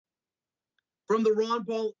From the Ron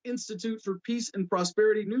Paul Institute for Peace and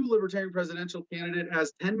Prosperity, new Libertarian presidential candidate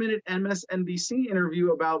has 10-minute MSNBC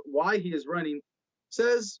interview about why he is running,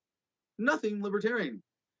 says nothing libertarian.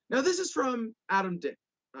 Now, this is from Adam Dick,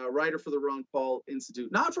 writer for the Ron Paul Institute,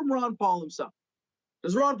 not from Ron Paul himself.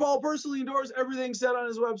 Does Ron Paul personally endorse everything said on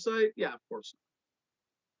his website? Yeah, of course not.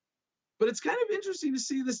 But it's kind of interesting to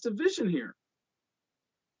see this division here,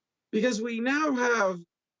 because we now have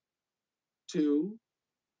two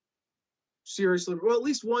serious, well, at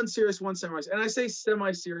least one serious, one semi, and I say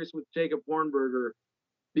semi-serious with Jacob Hornberger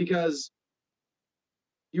because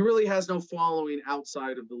he really has no following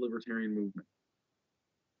outside of the libertarian movement.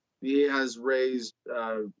 He has raised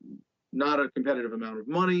not a competitive amount of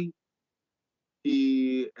money.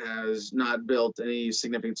 He has not built any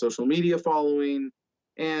significant social media following.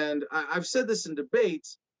 And I've said this in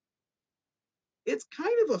debates. It's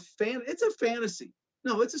kind of it's a fantasy.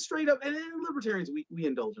 No, it's a straight up, and libertarians, we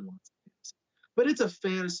indulge in lots of fantasy. But it's a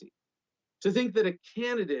fantasy to think that a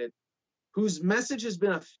candidate whose message has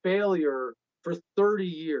been a failure for 30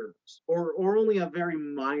 years, or only a very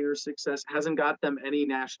minor success, hasn't got them any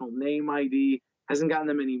national name ID, hasn't gotten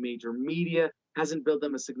them any major media, hasn't built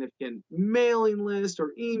them a significant mailing list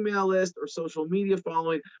or email list or social media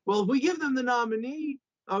following. Well, if we give them the nominee,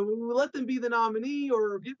 we let them be the nominee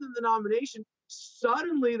or give them the nomination,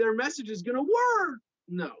 suddenly their message is going to work.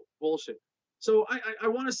 No, bullshit. So I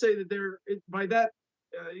want to say that by that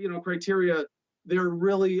criteria, there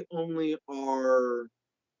really only are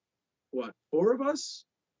four of us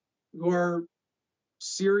who are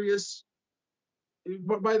serious.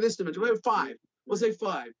 But by this dimension, we have five. We'll say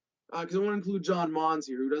five, because I want to include John Mons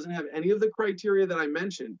here, who doesn't have any of the criteria that I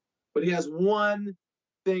mentioned, but he has one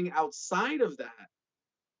thing outside of that,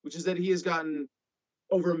 which is that he has gotten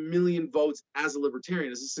over 1 million votes as a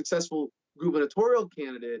libertarian, as a successful gubernatorial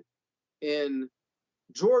candidate in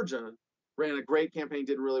Georgia, ran a great campaign,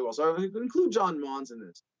 did really well. So I would include John Mons in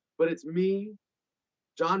this. But it's me,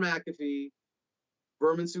 John McAfee,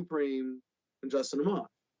 Vermin Supreme, and Justin Amash.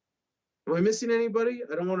 Am I missing anybody?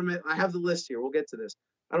 I don't want to. I have the list here. We'll get to this.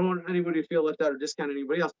 I don't want anybody to feel left out or discount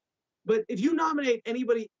anybody else. But if you nominate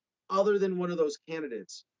anybody other than one of those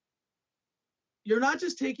candidates, you're not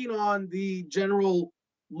just taking on the general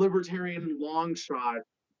libertarian long shot.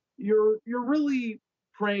 You're really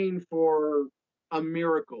praying for a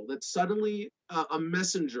miracle, that suddenly a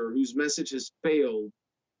messenger whose message has failed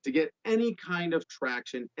to get any kind of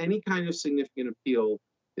traction, any kind of significant appeal,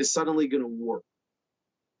 is suddenly going to work.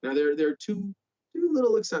 Now, there are two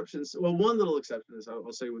little exceptions. Well, one little exception is,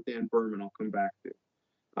 I'll say, with Dan Berman, I'll come back to.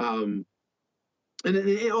 And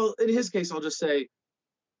in his case, I'll just say,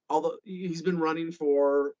 although he's been running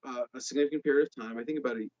for a significant period of time, I think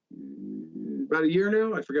about a year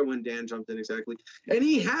now. I forget when Dan jumped in exactly. And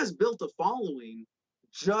he has built a following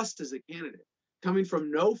just as a candidate. Coming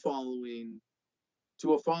from no following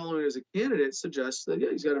to a following as a candidate suggests that, yeah,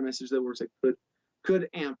 he's got a message that works, that could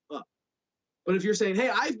amp up. But if you're saying, hey,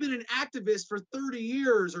 I've been an activist for 30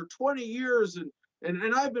 years or 20 years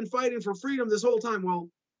and I've been fighting for freedom this whole time, well,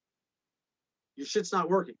 your shit's not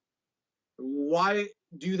working. Why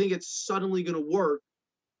do you think it's suddenly going to work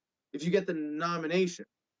if you get the nomination?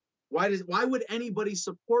 Why would anybody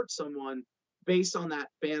support someone based on that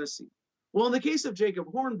fantasy? Well, in the case of Jacob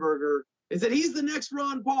Hornberger, it's that he's the next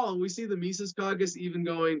Ron Paul, and we see the Mises Caucus even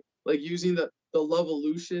going, like, using the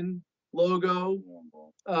Lovolution logo,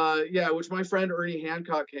 which my friend Ernie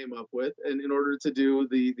Hancock came up with, and in order to do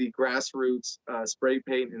the grassroots spray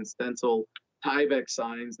paint and stencil Tyvek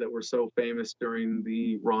signs that were so famous during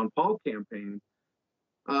the Ron Paul campaign.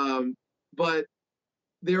 But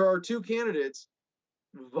there are two candidates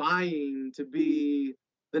vying to be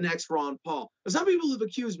the next Ron Paul. Some people have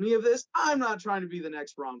accused me of this. I'm not trying to be the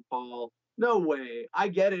next Ron Paul. No way. I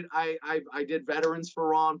get it. I did veterans for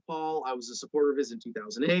Ron Paul. I was a supporter of his in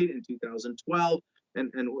 2008 and 2012,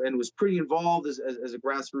 and was pretty involved as a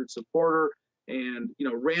grassroots supporter, and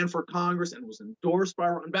ran for Congress and was endorsed by.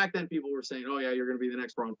 And back then, people were saying, "Oh yeah, you're going to be the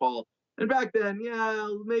next Ron Paul." And back then, yeah,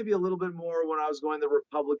 maybe a little bit more when I was going the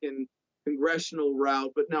Republican congressional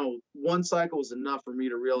route. But no, one cycle was enough for me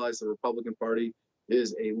to realize the Republican Party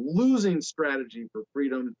is a losing strategy for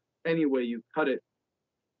freedom any way you cut it.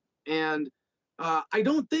 And I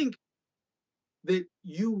don't think that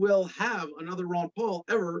you will have another Ron Paul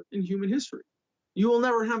ever in human history. You will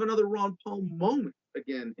never have another Ron Paul moment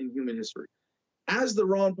again in human history. As the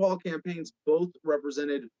Ron Paul campaigns both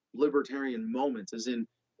represented libertarian moments, as in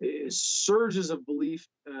surges of belief,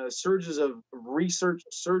 surges of research,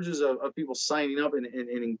 surges of people signing up and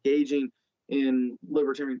engaging in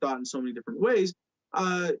libertarian thought in so many different ways.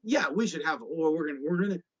 Yeah, we should have. Or we're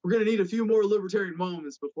gonna need a few more libertarian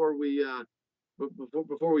moments before we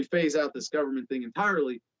before we phase out this government thing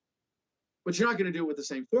entirely. But you're not going to do it with the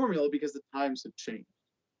same formula because the times have changed.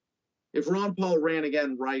 If Ron Paul ran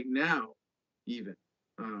again right now, even,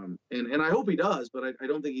 and I hope he does, but I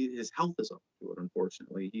don't think his health is up to it,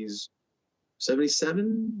 unfortunately. He's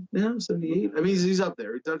 77 now, 78. I mean, he's up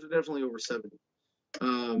there. He's definitely over 70.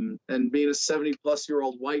 And being a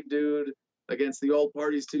 70-plus-year-old white dude against the old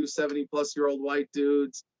party's two 70-plus-year-old white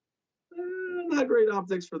dudes, not great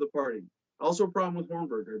optics for the party. Also a problem with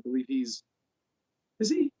Hornberger. I believe is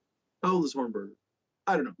he? How old is Hornberger?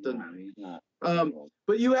 I don't know. Doesn't matter. He's not.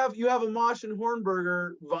 But you have Amash and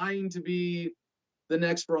Hornberger vying to be the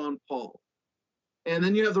next Ron Paul. And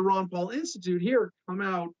then you have the Ron Paul Institute here come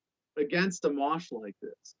out against Amash like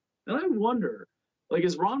this. And I wonder, like,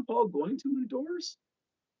 is Ron Paul going to endorse?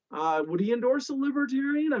 Would he endorse a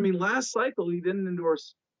libertarian? I mean, last cycle, he didn't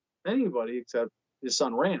endorse anybody except his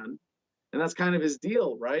son Rand. And that's kind of his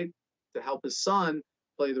deal, right? To help his son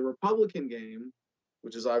play the Republican game,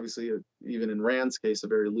 which is obviously, even in Rand's case, a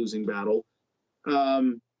very losing battle.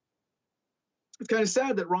 It's kind of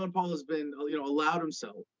sad that Ron Paul has been, allowed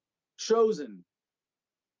himself, chosen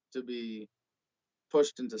to be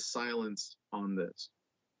pushed into silence on this.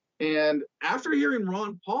 And after hearing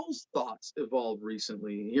Ron Paul's thoughts evolve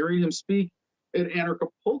recently, hearing him speak at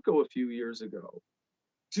Anarcho-Capitalism a few years ago,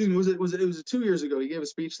 excuse me, it was 2 years ago, he gave a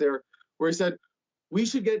speech there where he said, we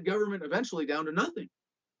should get government eventually down to nothing.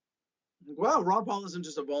 Wow, Ron Paul isn't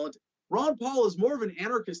just a volunteer. Ron Paul is more of an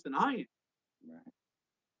anarchist than I am. Right.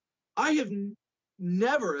 I have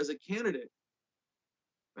never, as a candidate,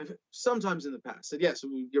 sometimes in the past, said, yes,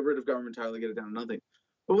 we get rid of government entirely, get it down to nothing.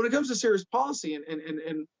 But when it comes to serious policy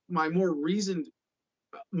and my more reasoned,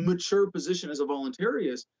 mature position as a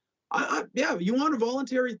voluntarist, yeah, you want a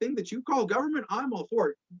voluntary thing that you call government, I'm all for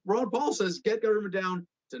it. Ron Paul says, get government down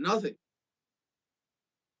to nothing.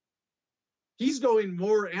 He's going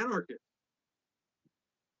more anarchist.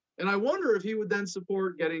 And I wonder if he would then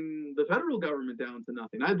support getting the federal government down to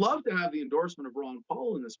nothing. I'd love to have the endorsement of Ron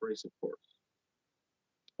Paul in this race, of course.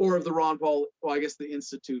 Or of the Ron Paul, well, I guess the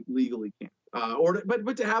Institute legally can't.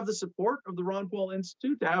 But to have the support of the Ron Paul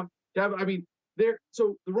Institute, so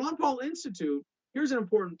the Ron Paul Institute, here's an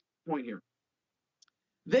important point here.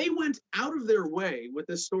 They went out of their way with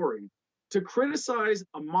this story to criticize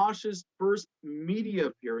Amash's first media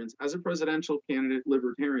appearance as a presidential candidate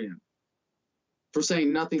libertarian for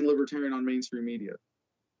saying nothing libertarian on mainstream media.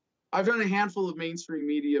 I've done a handful of mainstream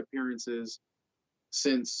media appearances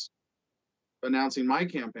since announcing my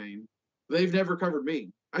campaign. They've never covered me.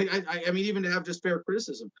 I mean, even to have just fair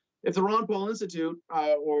criticism. If the Ron Paul Institute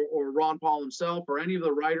or Ron Paul himself or any of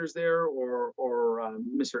the writers there or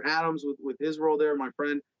Mr. Adams with his role there, my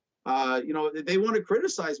friend, they want to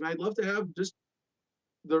criticize me, I'd love to have just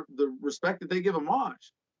the respect that they give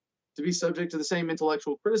Amash to be subject to the same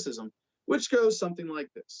intellectual criticism, which goes something like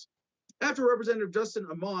this. After Representative Justin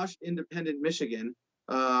Amash, Independent, Michigan,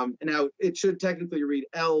 now it should technically read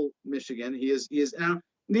L, Michigan. He is now.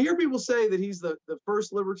 To hear people say that he's the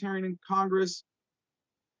first libertarian in Congress,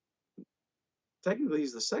 technically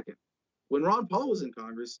he's the second. When Ron Paul was in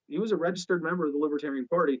Congress, he was a registered member of the Libertarian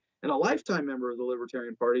Party and a lifetime member of the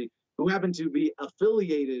Libertarian Party who happened to be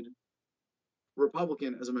affiliated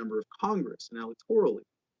Republican as a member of Congress and electorally.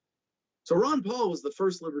 So Ron Paul was the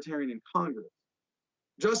first libertarian in Congress.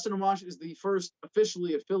 Justin Amash is the first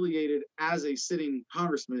officially affiliated as a sitting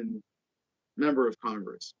congressman member of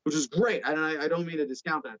Congress, which is great. And I don't mean to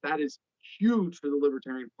discount that. That is huge for the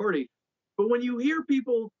Libertarian Party. But when you hear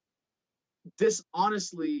people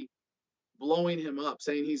dishonestly blowing him up,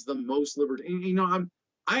 saying he's the most libertarian,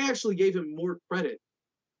 I actually gave him more credit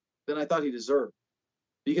than I thought he deserved.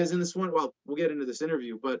 Because in this one, well, we'll get into this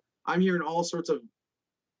interview, but I'm hearing all sorts of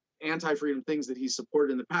anti-freedom things that he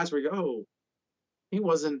supported in the past where you go, oh, he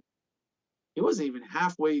wasn't even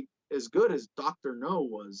halfway as good as Dr. No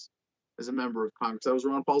was as a member of Congress. That was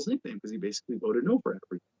Ron Paul's nickname because he basically voted no for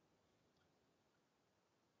everything.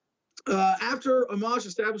 After Amash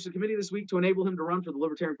established a committee this week to enable him to run for the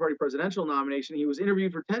Libertarian Party presidential nomination, he was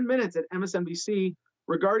interviewed for 10 minutes at MSNBC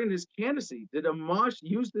regarding his candidacy. Did Amash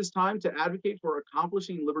use this time to advocate for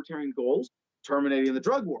accomplishing libertarian goals, terminating the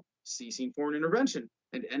drug war, ceasing foreign intervention,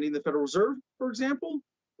 and ending the Federal Reserve, for example?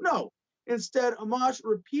 No. Instead, Amash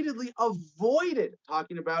repeatedly avoided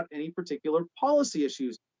talking about any particular policy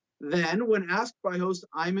issues. Then, when asked by host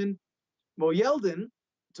Ayman Moyeldin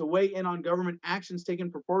to weigh in on government actions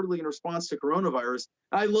taken purportedly in response to coronavirus,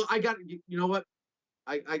 I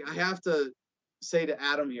have to say to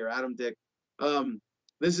Adam here, Adam Dick,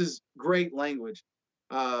 this is great language.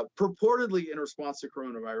 purportedly in response to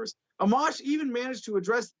coronavirus. Amash even managed to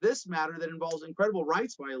address this matter that involves incredible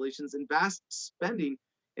rights violations and vast spending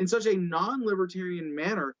in such a non-libertarian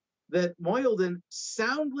manner that Moyledon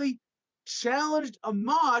soundly challenged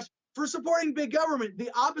Amash for supporting big government, the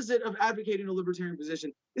opposite of advocating a libertarian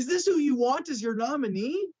position. Is this who you want as your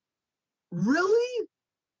nominee? Really?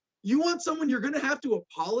 You want someone you're going to have to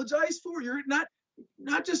apologize for? You're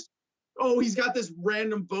not just, oh, he's got this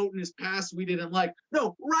random vote in his past we didn't like.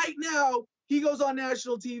 No, right now, he goes on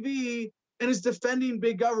national TV and is defending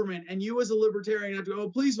big government. And you as a libertarian have to go, oh,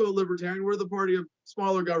 please vote libertarian. We're the party of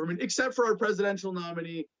smaller government, except for our presidential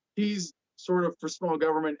nominee. He's sort of for small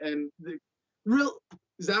government. And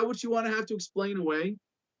is that what you want to have to explain away?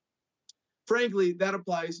 Frankly, that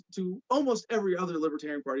applies to almost every other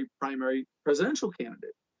Libertarian Party primary presidential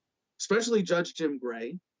candidate, especially Judge Jim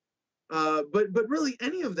Gray, but really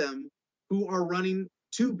any of them who are running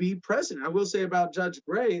to be president. I will say about Judge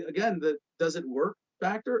Gray, again, the does it work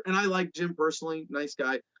factor, and I like Jim personally, nice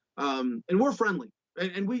guy, and we're friendly,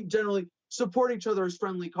 and we generally support each other as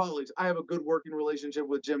friendly colleagues. I have a good working relationship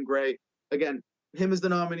with Jim Gray. Again, him as the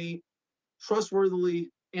nominee, trustworthily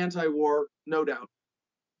anti-war, no doubt.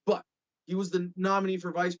 But he was the nominee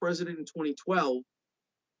for vice president in 2012.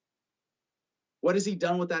 What has he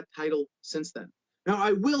done with that title since then? Now,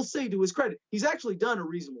 I will say to his credit, he's actually done a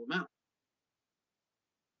reasonable amount.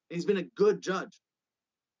 He's been a good judge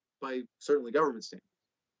by certainly government standards.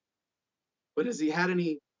 But has he had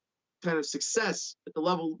any kind of success at the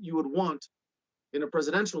level you would want in a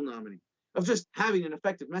presidential nominee of just having an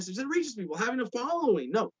effective message that reaches people, having a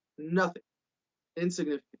following? No, nothing.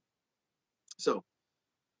 Insignificant. So,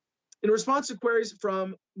 in response to queries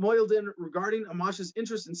from Moyledon regarding Amash's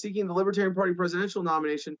interest in seeking the Libertarian Party presidential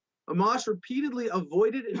nomination, Amash repeatedly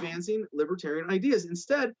avoided advancing libertarian ideas.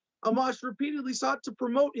 Instead, Amash repeatedly sought to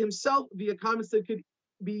promote himself via comments that could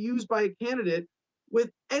be used by a candidate with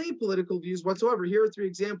any political views whatsoever. Here are 3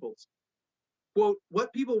 examples. Quote,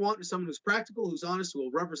 what people want is someone who's practical, who's honest, who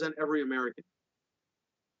will represent every American.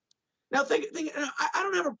 Now, I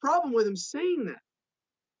don't have a problem with him saying that.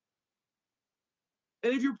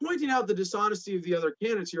 And if you're pointing out the dishonesty of the other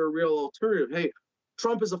candidates, you're a real alternative. Hey,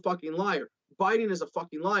 Trump is a fucking liar. Biden is a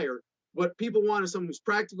fucking liar. What people want is someone who's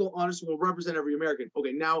practical, honest, and will represent every American.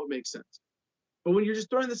 Okay, now it makes sense. But when you're just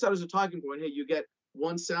throwing this out as a talking point, hey, you get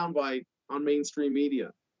one soundbite on mainstream media.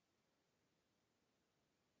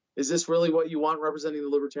 Is this really what you want representing the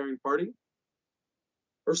Libertarian Party?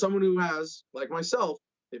 Or someone who has, like myself,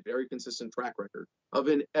 a very consistent track record of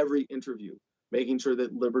in every interview, making sure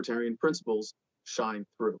that libertarian principles shine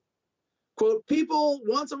through. Quote, people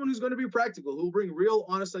want someone who's going to be practical, who will bring real,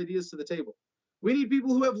 honest ideas to the table. We need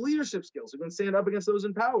people who have leadership skills, who can stand up against those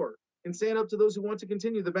in power, and stand up to those who want to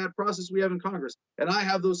continue the bad process we have in Congress. And I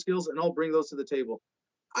have those skills, and I'll bring those to the table.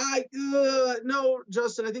 No,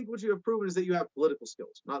 Justin, I think what you have proven is that you have political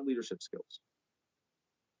skills, not leadership skills.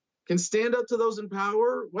 Can stand up to those in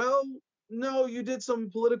power? Well, no, you did some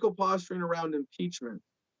political posturing around impeachment.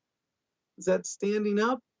 Is that standing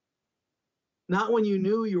up? Not when you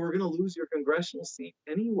knew you were going to lose your congressional seat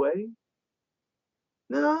anyway.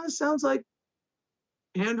 No, it sounds like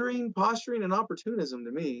pandering, posturing, and opportunism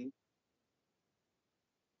to me.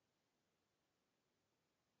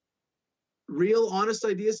 Real, honest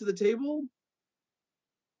ideas to the table?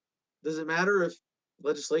 Does it matter if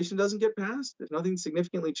legislation doesn't get passed? If nothing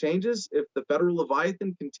significantly changes? If the federal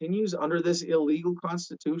Leviathan continues under this illegal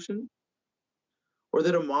constitution? Or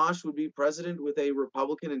that Amash would be president with a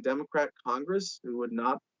Republican and Democrat Congress who would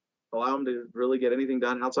not allow him to really get anything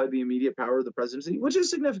done outside the immediate power of the presidency, which is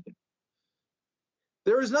significant.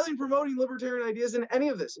 There is nothing promoting libertarian ideas in any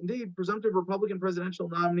of this. Indeed, presumptive Republican presidential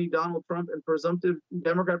nominee Donald Trump and presumptive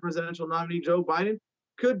Democrat presidential nominee Joe Biden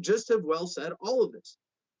could just have well said all of this.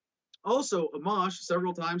 Also, Amash,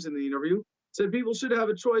 several times in the interview, said people should have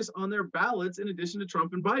a choice on their ballots in addition to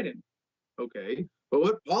Trump and Biden. Okay, but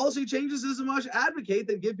what policy changes does Amash advocate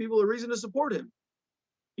that give people a reason to support him?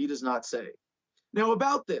 He does not say. Now,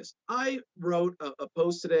 about this, I wrote a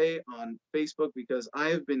post today on Facebook because I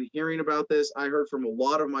have been hearing about this. I heard from a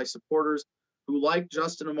lot of my supporters who like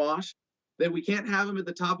Justin Amash that we can't have him at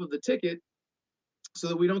the top of the ticket so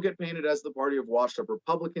that we don't get painted as the party of washed-up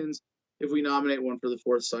Republicans if we nominate one for the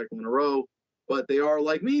 4th cycle in a row. But they are,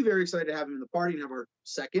 like me, very excited to have him in the party and have our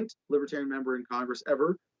 2nd Libertarian member in Congress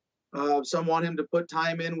ever. Some want him to put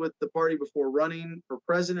time in with the party before running for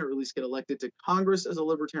president, or at least get elected to Congress as a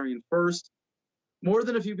Libertarian first. More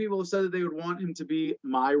than a few people have said that they would want him to be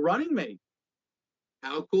my running mate.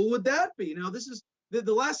 How cool would that be? Now, this is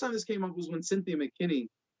the last time this came up was when Cynthia McKinney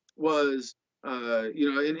was,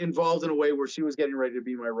 involved in a way where she was getting ready to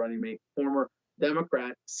be my running mate. Former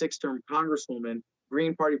Democrat, 6-term Congresswoman,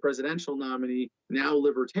 Green Party presidential nominee, now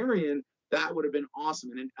libertarian, that would have been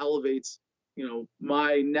awesome. And it elevates,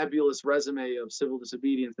 my nebulous resume of civil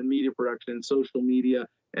disobedience and media production and social media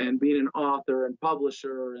and being an author and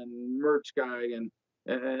publisher and merch guy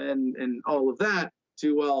and all of that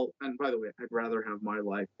to, well, and by the way, I'd rather have my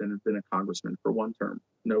life than have been a congressman for one term,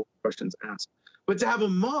 no questions asked. But to have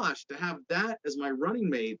Amash, to have that as my running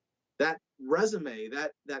mate, that resume,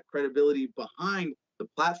 that credibility behind the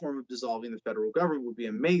platform of dissolving the federal government would be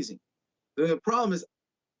amazing. The problem is,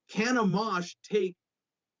 can Amash take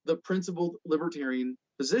the principled libertarian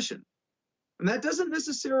position? And that doesn't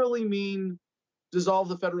necessarily mean dissolve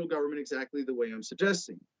the federal government exactly the way I'm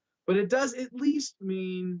suggesting, but it does at least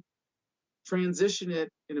mean transition it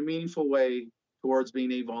in a meaningful way towards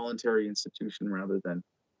being a voluntary institution rather than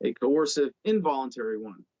a coercive, involuntary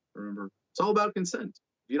one. Remember, it's all about consent.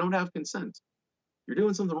 If you don't have consent, you're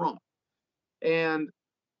doing something wrong.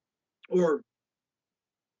 Or,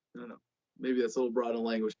 I don't know, maybe that's a little broad in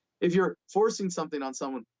language. If you're forcing something on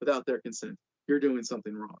someone without their consent, you're doing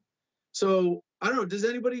something wrong. So, I don't know, does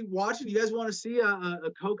anybody watch it? Do you guys want to see a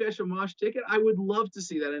Kokesh Amash ticket? I would love to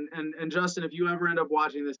see that. And Justin, if you ever end up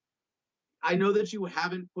watching this, I know that you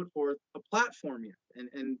haven't put forth a platform yet.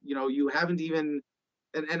 And you haven't even,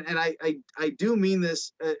 and I do mean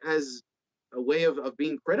this as a way of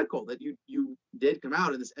being critical, that you did come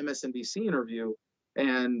out in this MSNBC interview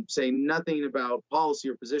and say nothing about policy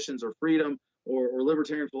or positions or freedom or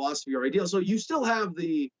libertarian philosophy or ideals. So you still have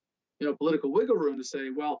the political wiggle room to say,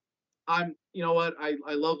 well, I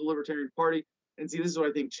love the Libertarian Party. And see, this is what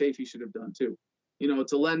I think Chafee should have done too.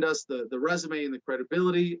 To lend us the resume and the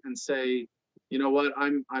credibility and say, you know what,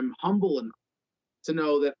 I'm humble enough to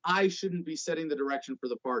know that I shouldn't be setting the direction for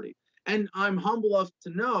the party. And I'm humble enough to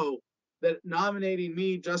know that nominating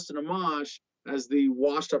me, Justin Amash, as the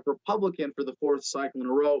washed up Republican for the 4th cycle in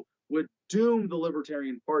a row would doom the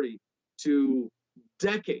Libertarian Party to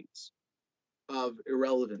decades of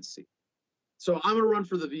irrelevancy. So I'm going to run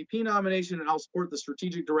for the VP nomination, and I'll support the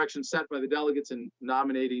strategic direction set by the delegates in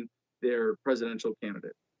nominating their presidential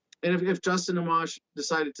candidate. And if Justin Amash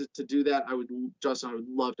decided to do that, I would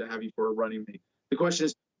love to have you for a running mate. The question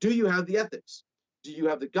is, do you have the ethics? Do you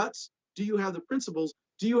have the guts? Do you have the principles?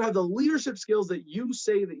 Do you have the leadership skills that you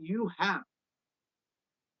say that you have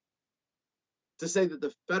to say that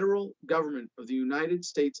the federal government of the United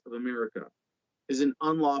States of America is an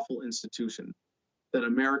unlawful institution that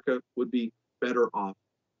America would be better off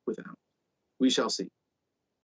without? We shall see.